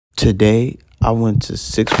Today, I went to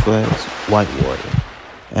Six Flags Whitewater,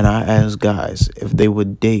 and I asked guys if they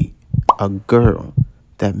would date a girl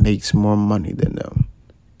that makes more money than them.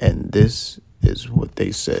 And this is what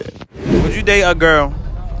they said. Would you date a girl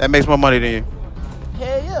that makes more money than you?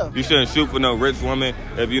 Hell yeah. You shouldn't shoot for no rich woman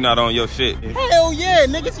if you're not on your shit. Hell yeah,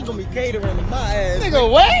 nigga, she gonna be catering to my ass.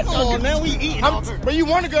 Nigga, what? Come on, man, we eating. But you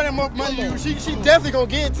want to girl that more money than you. She definitely gonna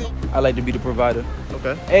get it. I like to be the provider.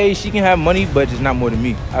 Okay. Hey, she can have money, but just not more than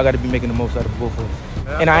me. I got to be making the most out of both of us.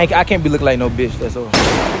 Yeah. And I can't be looking like no bitch, that's all.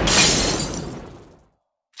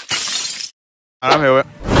 I'm here with.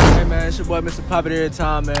 Hey man, it's your boy Mr. Pop It every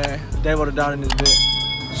time, man. Davo the Down in this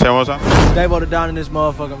bitch. Say it one more time. Davo the Down in this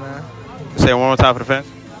motherfucker, man. Say it one more time for the fans.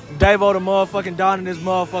 Davo the motherfucking Down in this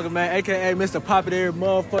motherfucker, man. AKA Mr. Pop It every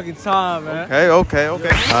motherfucking time, man. Okay. I'm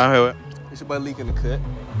here with. It's your boy Leak in the cut.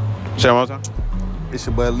 Say it one more time. It's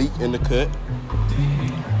your boy Leak in the cut.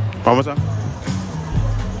 One more time.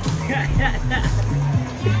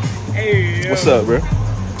 Hey, What's up, bro?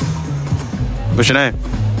 What's your name?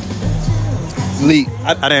 Leak.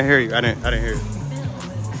 I didn't hear you. I didn't hear you.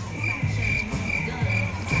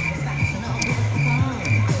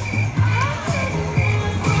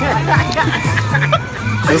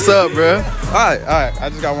 What's up, bro? All right. I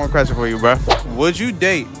just got one question for you, bro. Would you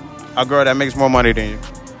date a girl that makes more money than you?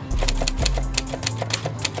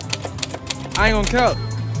 I ain't gonna count.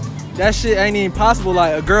 That shit ain't even possible.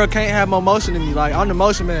 Like, a girl can't have more motion than me. Like, I'm the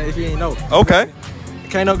motion man if you ain't know. Okay.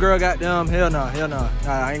 Can't no girl goddamn, hell no. Nah,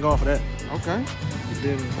 I ain't going for that. Okay. You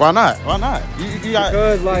feel me? Why not? You got...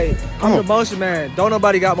 Because, like, I'm the motion man. Don't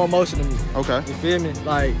nobody got more motion than me. Okay. You feel me?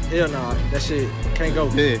 Like, hell no. That shit can't go.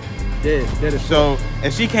 Yeah. That is So,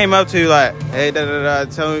 if she came up to you like, hey,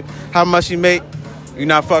 tell me how much she make, you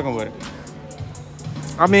not fucking with her?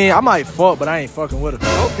 I mean, I might fuck, but I ain't fucking with her.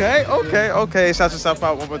 Okay. Shout yourself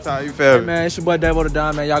out one more time. You feel Hey, me? man, it's your boy Davo the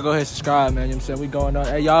Don, man. Y'all go ahead and subscribe, man. You know what I'm saying? We going on.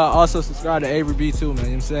 Hey, y'all also subscribe to Avery B too, man.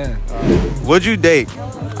 You know what I'm saying? Would you date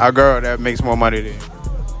a girl that makes more money than you?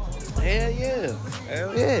 Hell yeah.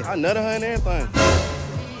 I nutted her and everything.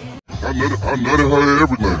 I nutted her and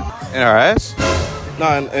everything. In her ass? No,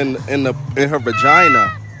 in her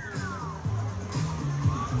vagina.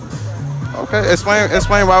 Okay,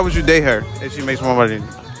 explain why would you date her if she makes more money than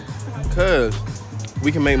you? Cause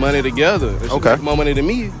we can make money together. If she make more money than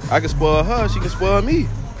me, I can spoil her, she can spoil me.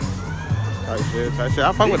 Tight shit.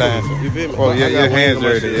 I fuck with that answer. You feel me? Well, your hands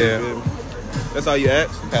dirty, yeah. That's all you ask?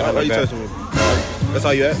 Why like you that. touching me? That's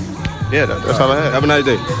all you ask? Yeah, that's all I had. Have a nice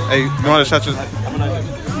day. Hey, you want to shut your...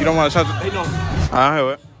 You don't want to shut your... Hey, no. I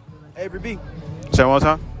hear it. Avery B. Say it one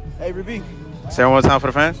time. Avery B. Say it one time for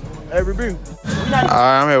the fans. Avery B. All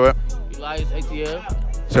right, I'm here with. Elias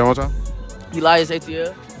ATL. Say it one time. Elias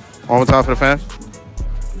ATL. One more time for the fans.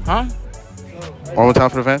 Huh? One more time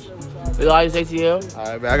for the fans. Elias ATL. All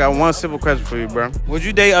right, man. I got one simple question for you, bro. Would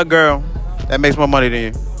you date a girl that makes more money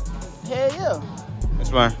than you? Hell yeah.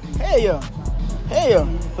 Explain. Hell yeah.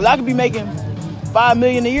 Cause I could be making $5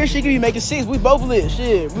 million a year. She could be making $6 million. We both lit.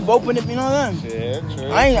 Shit. We both putting it, you know what I'm saying? Yeah,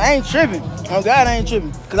 true. I ain't tripping. Oh God, I ain't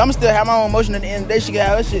tripping. Cause I'ma still have my own emotion at the end of the day. She can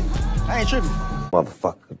have her shit. I ain't tripping.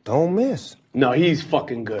 Motherfucker don't miss. No, he's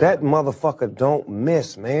fucking good. That motherfucker don't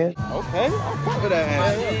miss, man. Okay, I fuck with that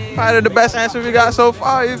answer. Probably the best answer we got so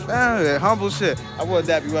far. You feel me? Humble shit. I would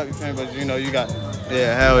dap you up, you feel me? But you know, you got,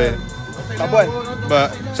 yeah, hell yeah. My boy.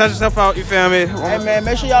 But shut yourself out, you feel me? Hey man,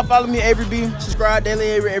 make sure y'all follow me, Avery B. Subscribe daily,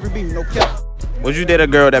 Avery B. No cap. Would you date a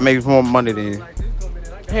girl that makes more money than you?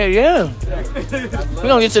 Hell yeah. We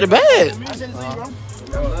gonna get to the bag.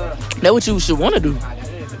 That's what you should want to do.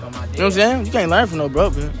 You know what I'm saying? You can't learn from no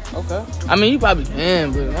broke, man. Okay. I mean, you probably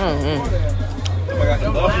can, but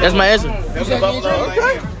that's my answer.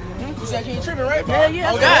 Okay. You said you ain't tripping, right? Hell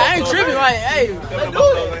yeah. Oh, God, I ain't tripping. Like, hey, let's do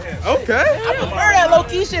it. Okay. I prefer that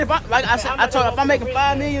low-key shit. If I'm making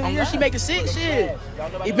 $5 million a year, she making $6 million, shit.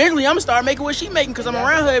 Eventually, I'm going to start making what she making because I'm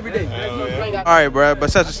around her every day. All right, bro, but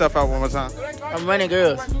shut yourself out one more time. I'm running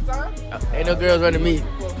girls. Ain't no girls running me.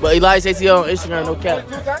 But Elias ATL on Instagram, no cap.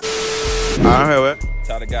 I'm here with.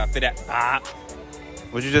 Tell the guy, fit that bop.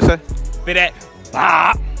 What'd you just say? Fit that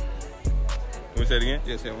bop. Let me say it again?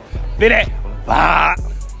 Yeah, say it one. Fit that bop.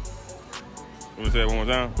 Let me say it one more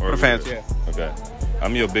time? For the fans, yeah. Okay.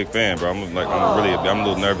 I'm your big fan, bro. I'm a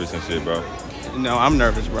little nervous and shit, bro. No, I'm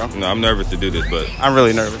nervous, bro. No, I'm nervous to do this, but I'm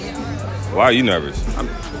really nervous. Why are you nervous?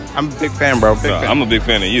 I'm a big fan, bro. Big fan. I'm a big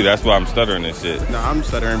fan of you. That's why I'm stuttering and shit. No, I'm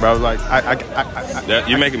stuttering, bro. Like,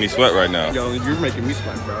 You're making me sweat right now. Yo, you're making me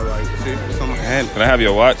sweat, bro. Like, see, it's on my hand. Can I have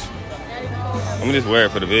your watch? Let me just wear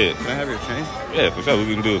it for the vid. Can I have your chain? Yeah, for sure.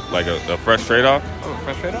 We can do like a fresh trade-off. Oh,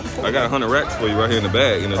 fresh trade-off? I got 100 racks for you right here in the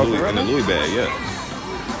bag, in the Louis bag, yeah.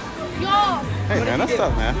 Hey man, that's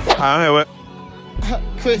tough, man. I'm here with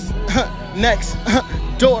Chris. Next.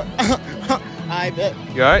 Door. I bet.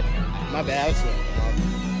 you. All right? My bad.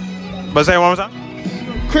 But say it one more time.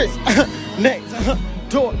 Chris. Next.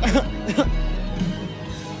 Door.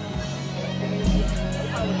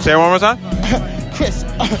 Say it one more time. Chris.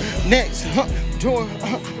 Next. Door.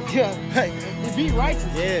 Yeah. Hey. Be righteous.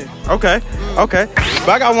 Yeah. Okay. Okay. But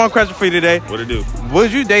I got one question for you today. What it do?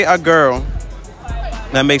 Would you date a girl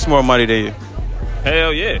that makes more money than you?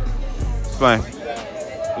 Hell yeah. Explain.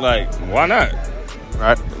 Like, why not?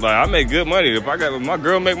 Right. Like, I make good money. If my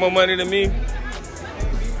girl make more money than me,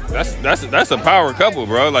 that's a power couple,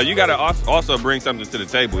 bro. Like, you gotta also bring something to the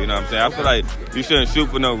table. You know what I'm saying? I feel like you shouldn't shoot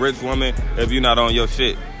for no rich woman if you're not on your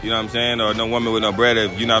shit. You know what I'm saying? Or no woman with no bread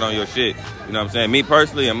if you're not on your shit. You know what I'm saying? Me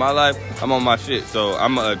personally, in my life, I'm on my shit. So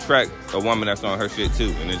I'm gonna attract a woman that's on her shit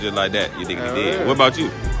too. And it's just like that. You think you did? Yeah. What about you?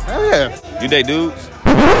 Hell yeah. You date dudes?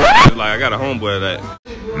 It's like I got a homeboy of that.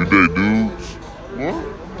 You date dudes? What?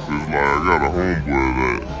 It's like I got a homeboy of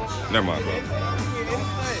that. Never mind, bro.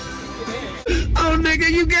 Oh, nigga,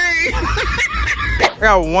 you gay. I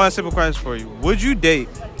got one simple question for you. Would you date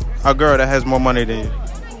a girl that has more money than you?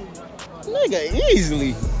 Nigga,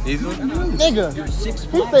 easily. Easily? Nigga. He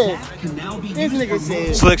said, this nigga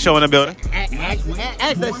said. Slick show in the building. Ask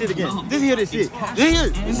that shit again. Just hear this shit.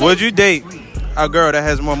 Just hear. Would you date a girl that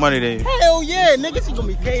has more money than you? Hell yeah, nigga, she gonna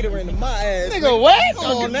be catering to my ass. Nigga, what? Come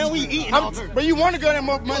on, now we eating. But you want a girl that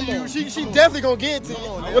more money than you. She definitely gonna get it to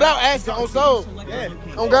you without asking on soul. Yeah.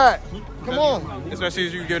 On God. Come on. Especially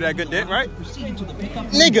if you give that good dick, right?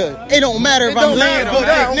 Nigga, it don't matter if I'm laying good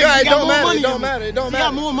dick. Nigga, it don't matter. It don't matter. It don't matter. She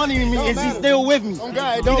got more money than me and she's still with me. On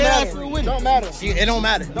God, it don't matter. It don't matter. It don't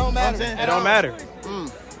matter. Don't matter. It don't matter.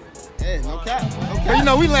 Yeah, no cap. But you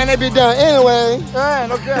know, we laying that bitch down anyway. All right,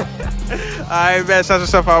 no cap. All right, man. Shout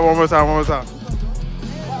yourself out one more time.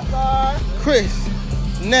 Chris,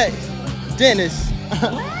 next, Dennis.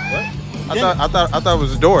 I thought it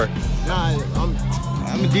was a door. Nah,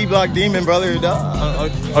 I'm a D-Block demon, brother.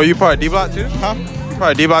 Oh, you part of D-Block too? Huh? You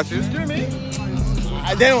part of D-Block too?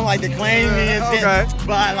 They don't like to claim me and shit, okay.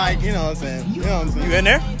 but I like, you know what I'm saying? You know what I'm saying? You in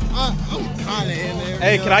there? I'm kinda in there.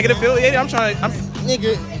 Hey, can I get affiliated?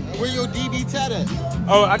 Nigga, where your DB tat at?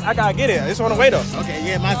 Oh, I gotta get it. I just want to wait up. Okay,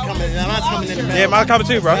 yeah, mine's coming in the mail. Yeah, mine's coming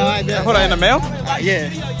too, bro. Hold on, in the mail? Yeah.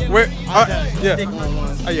 Where? Yeah.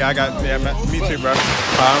 Oh yeah, I got. Yeah, me too, bro.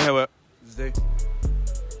 I'm here with Zay.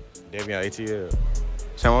 Davion ATL.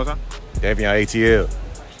 Say one more time. Davion ATL.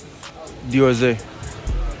 Dior Zay.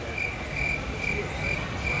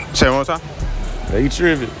 Say one more time. Hey, you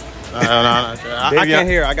tripping? No. I can't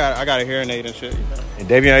hear. I got a hearing aid and shit. And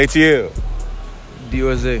Davion ATL.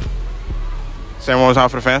 Dior Zay. Say one more time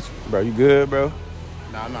for the fans. Bro, you good, bro?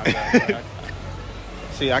 Nah, I'm not good.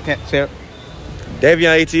 See, I can't say it.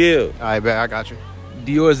 Davion ATL. All right, bet. I got you.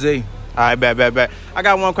 Dior Zay. All right, bet. I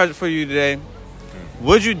got one question for you today.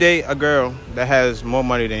 Would you date a girl that has more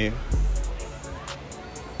money than you?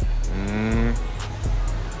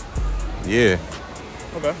 Yeah.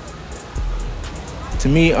 Okay. To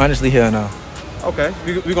me, honestly, hell no. Okay.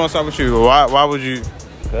 We gonna start with you. Why would you?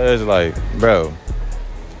 Cause like, bro,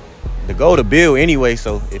 the goal to build anyway.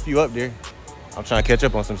 So if you up there, I'm trying to catch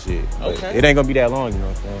up on some shit. Okay. It ain't gonna be that long, you know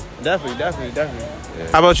what I'm saying? Definitely.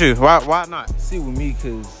 Yeah. How about you? Why not? See, with me,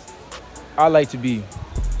 cause I like to be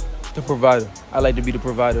the provider. I like to be the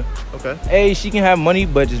provider. Okay. Hey, she can have money,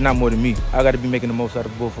 but just not more than me. I got to be making the most out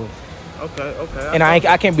of both of us. Okay. And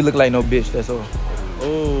I can't be looking like no bitch. That's all.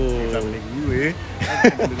 Oh. You here? I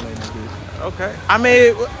can't be looking like no bitch. Okay. I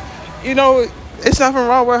mean, you know, it's nothing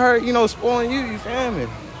wrong with her, you know, spoiling you. You feel me?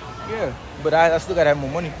 Yeah. But I still gotta have more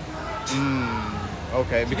money.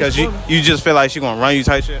 Okay. Because you just feel like she gonna run you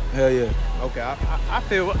type shit. Hell yeah. Okay. I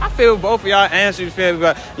feel both of y'all answers. You feel me?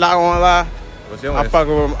 But not gonna lie. What's your I'm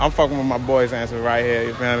fucking with my boy's answer right here.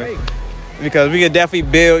 You feel me? Because we can definitely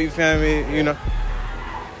build. You feel me? You know.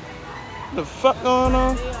 What the fuck going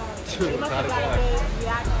on? Yeah,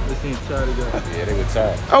 they were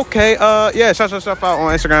tired. Okay. Yeah. Shout yourself out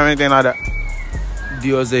on Instagram, anything like that.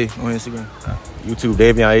 Dior Zay on Instagram. YouTube,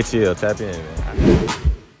 Davion ATL. Tap in, man.